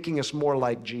he's making us more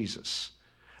like Jesus,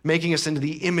 making us into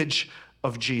the image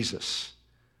of Jesus.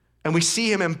 And we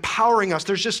see him empowering us.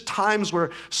 There's just times where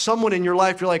someone in your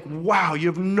life, you're like, wow, you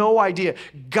have no idea.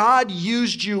 God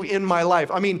used you in my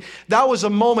life. I mean, that was a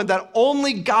moment that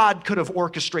only God could have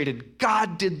orchestrated.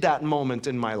 God did that moment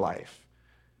in my life.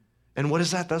 And what is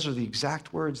that? Those are the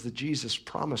exact words that Jesus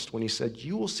promised when he said,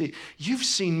 you will see, you've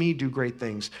seen me do great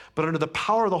things, but under the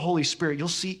power of the Holy Spirit, you'll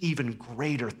see even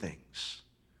greater things.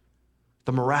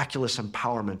 The miraculous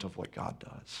empowerment of what God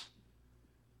does.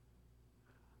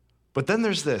 But then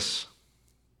there's this.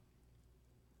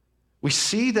 We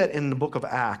see that in the book of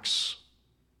Acts,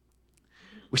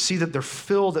 We see that they're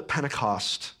filled at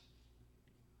Pentecost.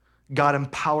 God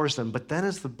empowers them. But then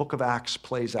as the book of Acts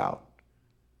plays out,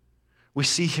 we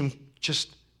see him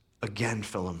just again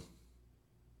fill them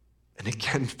and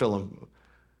again fill them.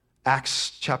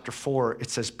 Acts chapter 4, it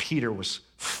says Peter was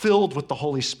filled with the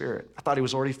Holy Spirit. I thought he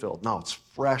was already filled. No, it's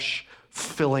fresh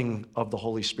filling of the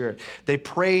Holy Spirit. They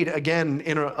prayed again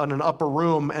in an upper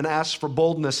room and asked for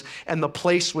boldness, and the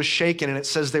place was shaken, and it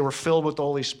says they were filled with the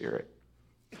Holy Spirit.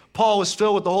 Paul was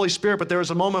filled with the Holy Spirit, but there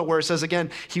was a moment where it says again,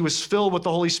 he was filled with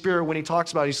the Holy Spirit when he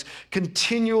talks about it. He's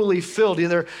continually filled.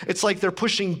 It's like they're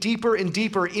pushing deeper and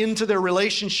deeper into their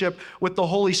relationship with the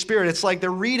Holy Spirit. It's like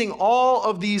they're reading all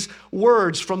of these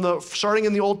words starting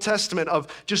in the Old Testament of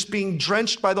just being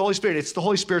drenched by the Holy Spirit. It's the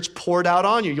Holy Spirit's poured out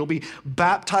on you. You'll be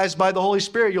baptized by the Holy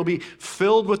Spirit. You'll be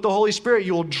filled with the Holy Spirit.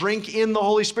 You will drink in the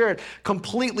Holy Spirit,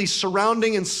 completely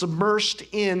surrounding and submersed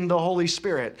in the Holy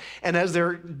Spirit. And as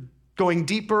they're going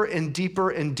deeper and deeper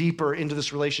and deeper into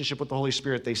this relationship with the Holy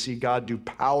Spirit, they see God do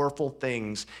powerful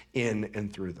things in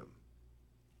and through them.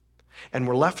 And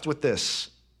we're left with this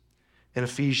in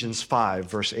Ephesians 5,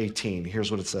 verse 18.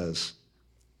 Here's what it says.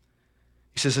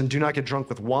 He says, and do not get drunk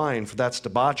with wine, for that's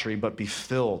debauchery, but be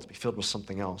filled with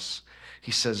something else.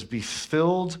 He says, be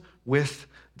filled with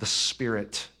the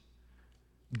Spirit.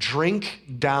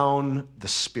 Drink down the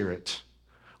Spirit.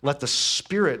 Let the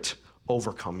Spirit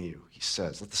overcome you, he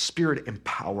says. Let the Spirit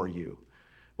empower you.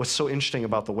 What's so interesting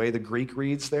about the way the Greek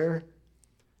reads there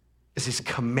is he's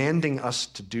commanding us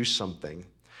to do something,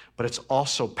 but it's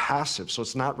also passive. So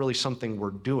it's not really something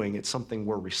we're doing, it's something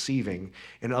we're receiving.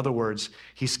 In other words,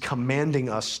 he's commanding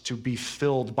us to be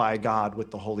filled by God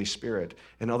with the Holy Spirit.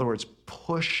 In other words,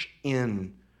 push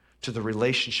in to the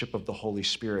relationship of the Holy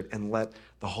Spirit and let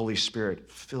the Holy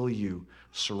Spirit fill you,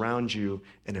 surround you,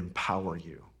 and empower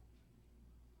you.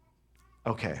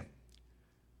 Okay,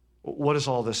 what does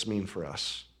all this mean for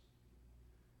us?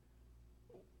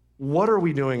 What are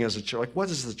we doing as a church? Like,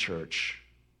 what is the church?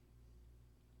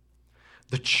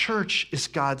 The church is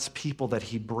God's people that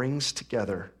he brings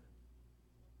together,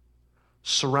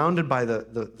 surrounded by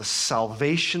the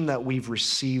salvation that we've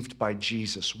received by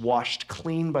Jesus, washed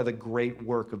clean by the great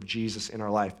work of Jesus in our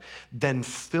life, then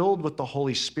filled with the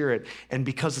Holy Spirit. And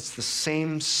because it's the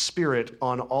same Spirit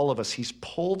on all of us, he's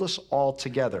pulled us all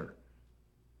together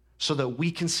so that we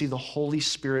can see the Holy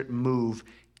Spirit move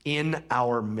in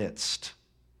our midst.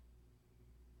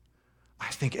 I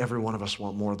think every one of us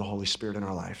want more of the Holy Spirit in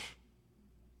our life.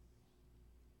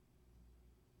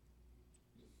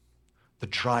 The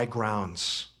dry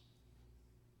grounds,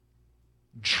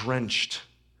 drenched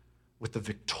with the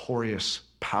victorious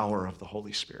power of the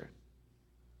Holy Spirit.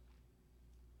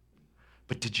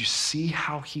 But did you see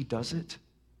how he does it?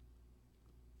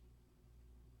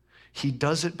 He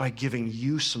does it by giving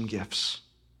you some gifts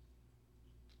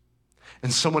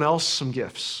and someone else some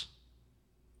gifts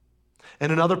and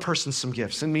another person some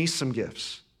gifts and me some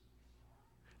gifts.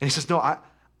 And he says, no,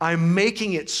 I'm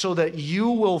making it so that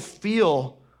you will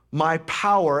feel my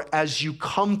power as you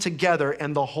come together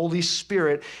and the Holy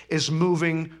Spirit is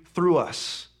moving through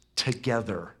us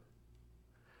together.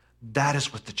 That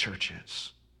is what the church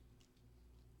is.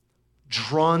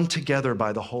 Drawn together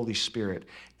by the Holy Spirit,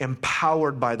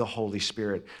 empowered by the Holy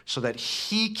Spirit, so that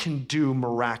he can do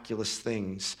miraculous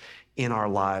things in our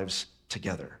lives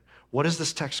together. What is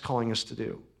this text calling us to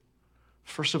do?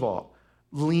 First of all,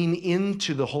 lean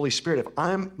into the Holy Spirit.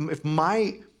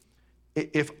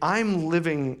 If I'm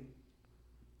living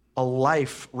a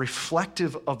life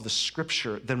reflective of the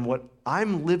Scripture, then what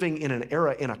I'm living in an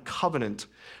era, in a covenant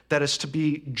that is to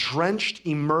be drenched,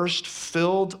 immersed,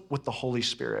 filled with the Holy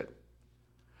Spirit.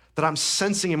 That I'm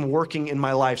sensing him working in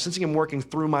my life, sensing him working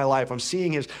through my life. I'm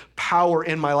seeing his power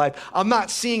in my life. I'm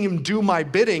not seeing him do my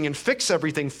bidding and fix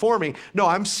everything for me. No,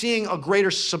 I'm seeing a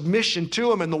greater submission to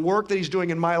him and the work that he's doing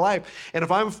in my life. And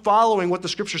if I'm following what the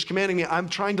Scripture's commanding me, I'm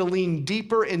trying to lean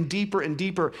deeper and deeper and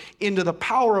deeper into the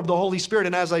power of the Holy Spirit.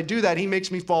 And as I do that, he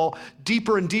makes me fall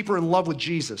deeper and deeper in love with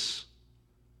Jesus.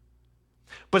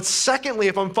 But secondly,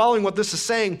 if I'm following what this is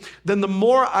saying, then the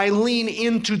more I lean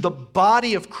into the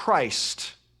body of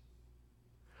Christ,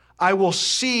 I will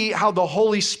see how the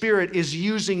Holy Spirit is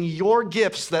using your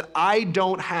gifts that I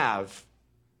don't have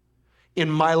in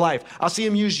my life. I'll see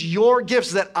him use your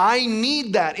gifts that I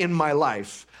need that in my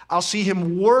life. I'll see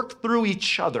him work through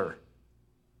each other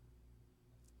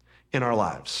in our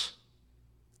lives.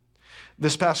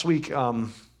 This past week, a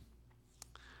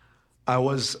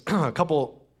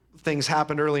couple things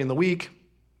happened early in the week.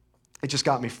 It just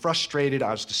got me frustrated.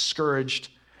 I was discouraged.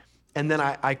 And then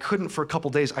I couldn't, for a couple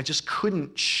days, I just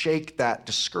couldn't shake that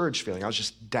discouraged feeling. I was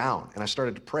just down. And I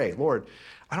started to pray, Lord,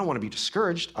 I don't want to be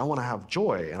discouraged. I want to have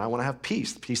joy and I want to have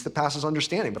peace, the peace that passes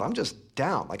understanding. But I'm just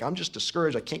down. Like, I'm just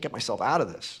discouraged. I can't get myself out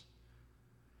of this.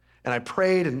 And I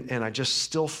prayed and I just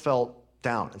still felt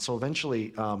down. And so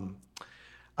eventually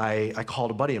I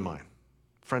called a buddy of mine,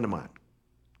 a friend of mine.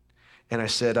 And I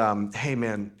said, hey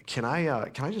man, can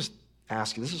I just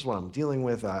ask you, this is what I'm dealing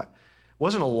with. It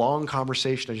wasn't a long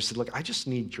conversation. I just said, look, I just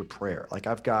need your prayer. Like,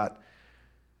 I've got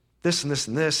this and this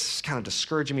and this. It's kind of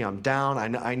discouraging me. I'm down.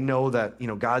 I know that,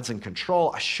 God's in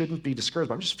control. I shouldn't be discouraged,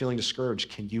 but I'm just feeling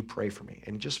discouraged. Can you pray for me?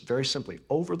 And just very simply,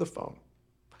 over the phone,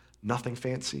 nothing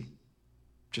fancy,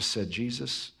 just said,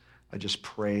 Jesus, I just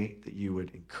pray that you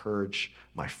would encourage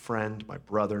my friend, my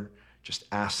brother. Just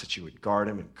ask that you would guard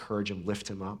him, encourage him, lift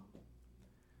him up.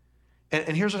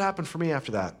 And here's what happened for me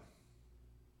after that.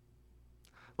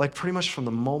 Like, pretty much from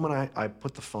the moment I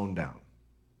put the phone down,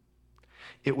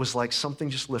 it was like something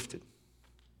just lifted.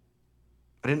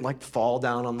 I didn't fall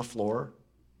down on the floor.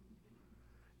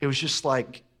 It was just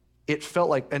like, it felt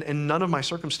like, and none of my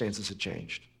circumstances had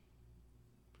changed.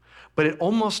 But it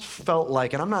almost felt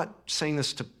like, and I'm not saying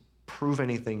this to prove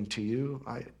anything to you.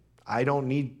 I don't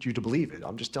need you to believe it.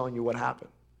 I'm just telling you what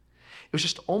happened. It was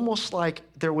just almost like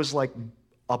there was like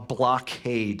a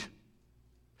blockade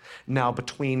now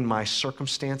between my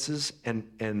circumstances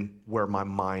and where my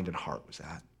mind and heart was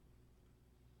at.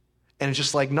 And it's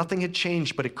just like nothing had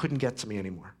changed, but it couldn't get to me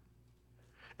anymore.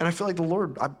 And I feel like the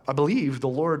Lord, I believe the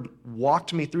Lord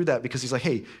walked me through that because he's like,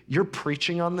 hey, you're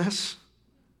preaching on this.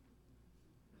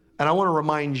 And I want to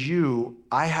remind you,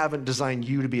 I haven't designed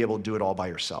you to be able to do it all by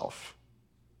yourself.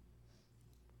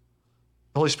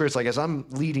 The Holy Spirit's like, as I'm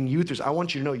leading you through this, I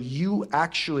want you to know you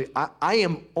actually, I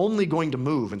am only going to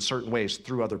move in certain ways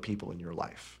through other people in your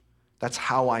life. That's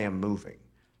how I am moving,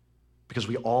 because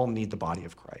we all need the body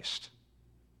of Christ.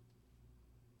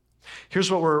 Here's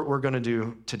what we're going to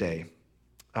do today.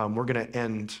 We're going to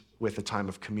end with a time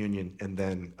of communion and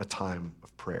then a time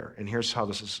of prayer. And here's how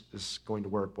this is going to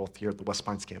work, both here at the West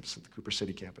Pines campus and the Cooper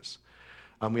City campus.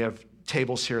 We have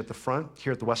tables here at the front.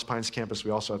 Here at the West Pines campus,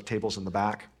 we also have tables in the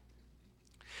back.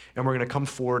 And we're going to come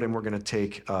forward and we're going to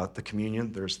take the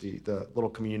communion. There's the little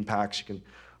communion packs. You can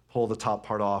pull the top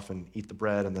part off and eat the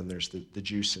bread, and then there's the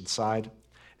juice inside.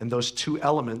 And those two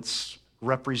elements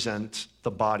represent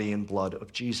the body and blood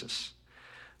of Jesus.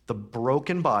 The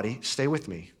broken body, stay with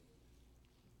me.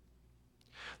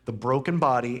 The broken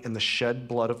body and the shed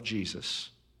blood of Jesus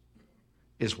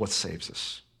is what saves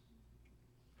us.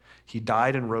 He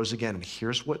died and rose again, and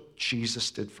here's what Jesus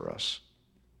did for us.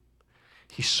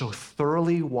 He so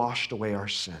thoroughly washed away our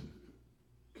sin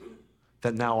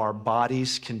that now our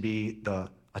bodies can be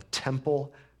a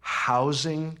temple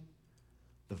housing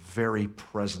the very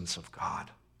presence of God.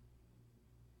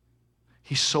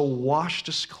 He so washed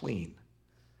us clean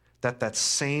that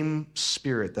same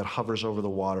spirit that hovers over the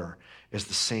water is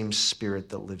the same spirit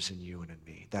that lives in you and in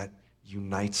me, that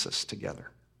unites us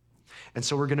together. And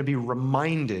so we're going to be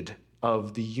reminded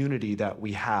of the unity that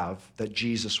we have, that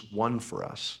Jesus won for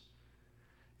us,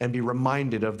 and be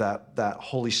reminded of that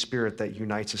Holy Spirit that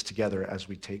unites us together as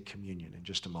we take communion in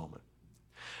just a moment.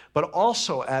 But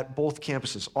also at both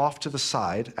campuses, off to the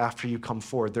side, after you come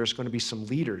forward, there's going to be some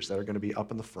leaders that are going to be up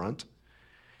in the front.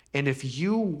 And if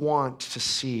you want to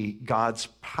see God's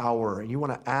power and you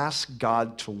want to ask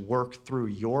God to work through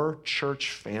your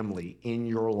church family in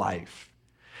your life,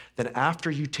 then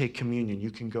after you take communion, you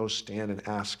can go stand and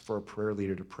ask for a prayer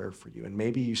leader to pray for you. And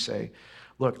maybe you say,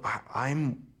 look,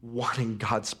 I'm wanting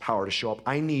God's power to show up.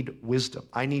 I need wisdom.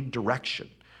 I need direction.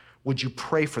 Would you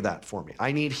pray for that for me?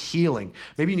 I need healing.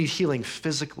 Maybe you need healing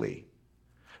physically.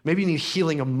 Maybe you need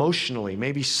healing emotionally,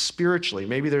 maybe spiritually.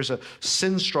 Maybe there's a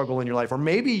sin struggle in your life. Or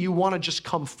maybe you want to just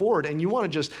come forward and you want to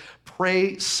just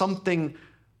pray something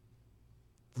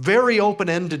very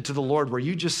open-ended to the Lord, where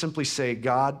you just simply say,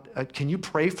 God, can you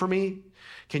pray for me?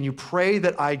 Can you pray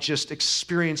that I just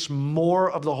experience more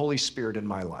of the Holy Spirit in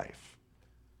my life?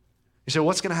 You say,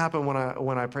 what's going to happen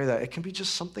when I pray that? It can be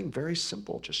just something very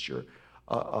simple, just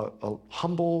a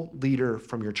humble leader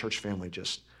from your church family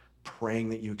just praying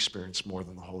that you experience more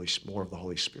of the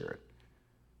Holy Spirit,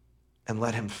 and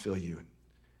let him fill you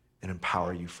and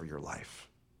empower you for your life.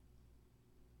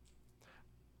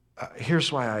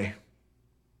 Here's why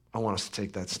I want us to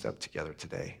take that step together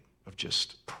today of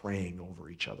just praying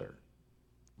over each other,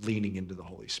 leaning into the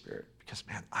Holy Spirit, because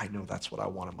man, I know that's what I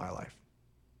want in my life.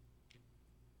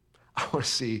 I want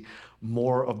to see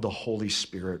more of the Holy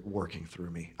Spirit working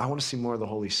through me. I want to see more of the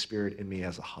Holy Spirit in me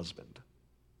as a husband.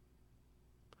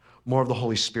 More of the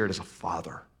Holy Spirit as a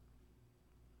father.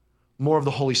 More of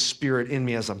the Holy Spirit in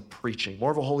me as I'm preaching.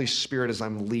 More of the Holy Spirit as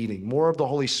I'm leading. More of the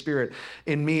Holy Spirit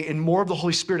in me and more of the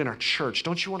Holy Spirit in our church.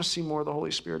 Don't you want to see more of the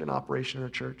Holy Spirit in operation in our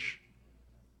church?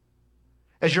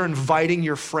 As you're inviting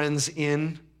your friends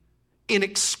in,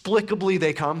 inexplicably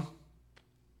they come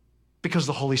because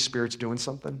the Holy Spirit's doing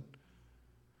something.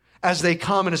 As they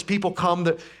come and as people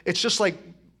come, it's just like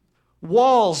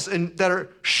walls that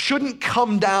shouldn't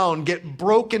come down get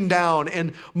broken down,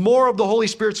 and more of the Holy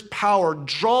Spirit's power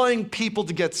drawing people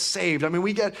to get saved. I mean,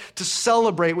 we get to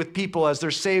celebrate with people as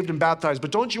they're saved and baptized, but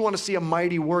don't you want to see a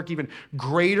mighty work even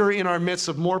greater in our midst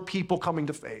of more people coming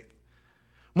to faith?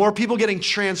 More people getting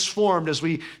transformed as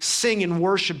we sing and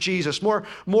worship Jesus.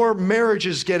 More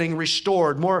marriages getting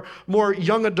restored. More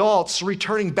young adults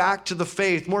returning back to the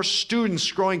faith. More students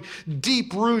growing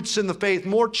deep roots in the faith.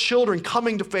 More children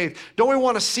coming to faith. Don't we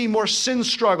want to see more sin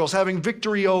struggles having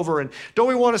victory over? And don't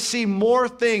we want to see more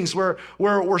things where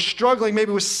we're struggling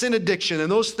maybe with sin addiction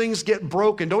and those things get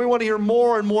broken? Don't we want to hear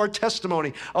more and more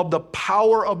testimony of the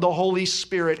power of the Holy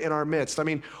Spirit in our midst? I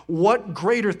mean, what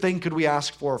greater thing could we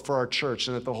ask for our church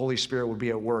than that the Holy Spirit would be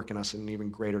at work in us in an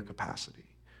even greater capacity?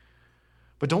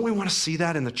 But don't we want to see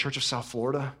that in the Church of South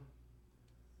Florida?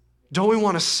 Don't we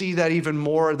want to see that even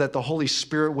more, that the Holy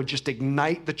Spirit would just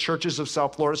ignite the churches of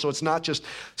South Florida, so it's not just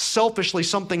selfishly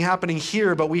something happening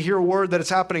here, but we hear word that it's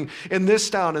happening in this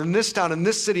town, and in this town, in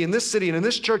this city, and in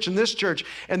this church,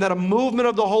 and that a movement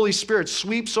of the Holy Spirit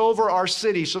sweeps over our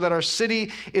city so that our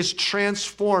city is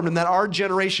transformed and that our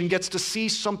generation gets to see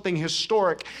something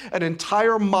historic, an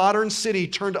entire modern city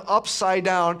turned upside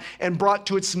down and brought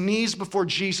to its knees before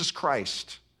Jesus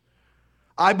Christ.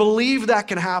 I believe that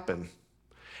can happen.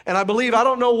 And I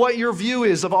don't know what your view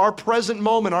is of our present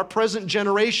moment, our present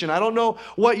generation. I don't know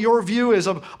what your view is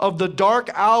of the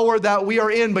dark hour that we are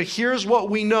in, but here's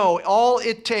what we know. All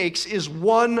it takes is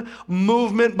one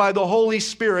movement by the Holy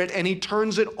Spirit, and he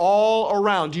turns it all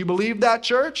around. Do you believe that,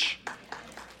 church?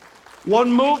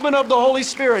 One movement of the Holy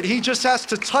Spirit. He just has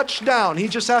to touch down. He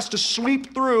just has to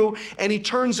sweep through, and he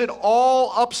turns it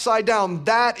all upside down.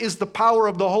 That is the power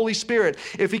of the Holy Spirit.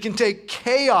 If he can take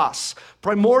chaos,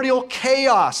 primordial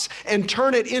chaos, and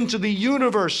turn it into the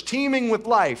universe teeming with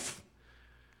life,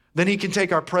 then he can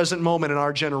take our present moment in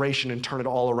our generation and turn it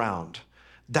all around.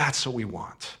 That's what we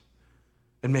want.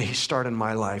 And may he start in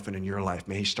my life and in your life.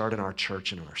 May he start in our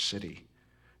church and in our city.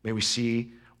 May we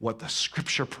see what the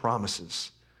Scripture promises,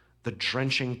 the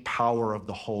drenching power of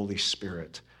the Holy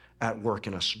Spirit at work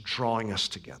in us, drawing us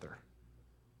together.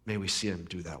 May we see him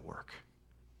do that work.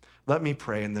 Let me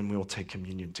pray, and then we will take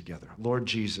communion together. Lord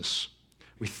Jesus,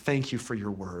 we thank you for your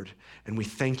word, and we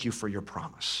thank you for your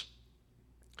promise.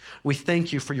 We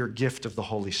thank you for your gift of the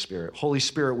Holy Spirit. Holy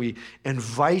Spirit, we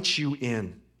invite you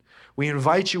in. We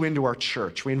invite you into our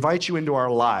church. We invite you into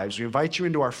our lives. We invite you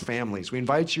into our families. We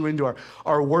invite you into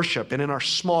our worship and in our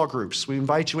small groups. We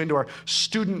invite you into our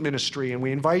student ministry, and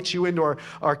we invite you into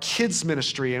our kids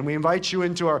ministry, and we invite you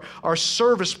into our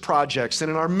service projects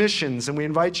and in our missions, and we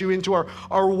invite you into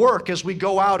our work as we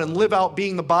go out and live out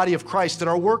being the body of Christ in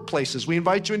our workplaces. We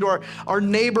invite you into our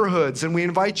neighborhoods, and we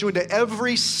invite you into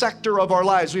every sector of our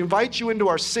lives. We invite you into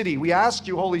our city. We ask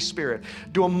you, Holy Spirit,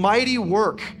 do a mighty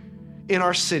work in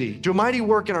our city. Do a mighty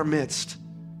work in our midst.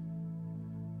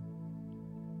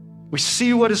 We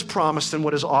see what is promised and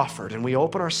what is offered, and we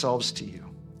open ourselves to you.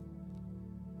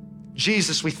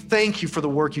 Jesus, we thank you for the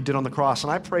work you did on the cross,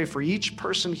 and I pray for each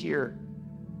person here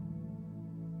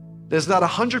there's not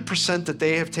 100% that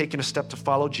they have taken a step to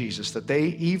follow Jesus, that they,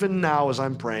 even now as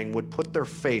I'm praying, would put their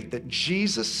faith that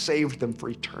Jesus saved them for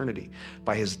eternity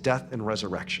by his death and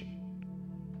resurrection.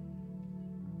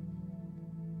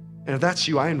 And if that's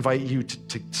you, I invite you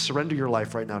to surrender your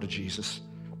life right now to Jesus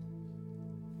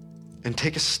and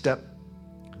take a step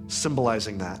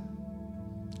symbolizing that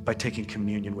by taking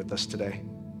communion with us today.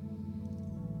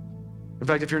 In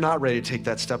fact, if you're not ready to take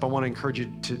that step, I want to encourage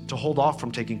you to hold off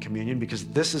from taking communion, because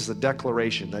this is the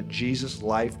declaration that Jesus'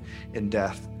 life and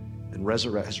death and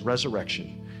his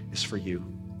resurrection is for you.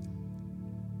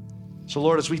 So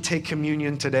Lord, as we take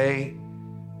communion today,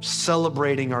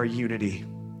 celebrating our unity,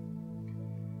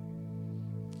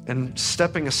 and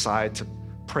stepping aside to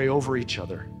pray over each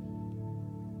other,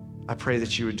 I pray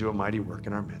that you would do a mighty work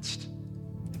in our midst.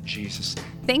 In Jesus' name.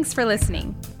 Thanks for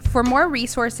listening. For more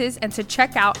resources and to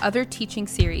check out other teaching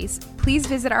series, please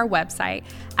visit our website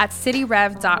at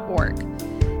cityrev.org.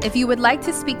 If you would like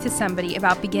to speak to somebody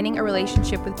about beginning a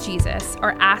relationship with Jesus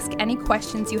or ask any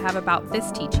questions you have about this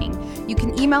teaching, you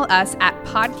can email us at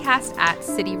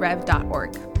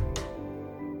podcast@cityrev.org.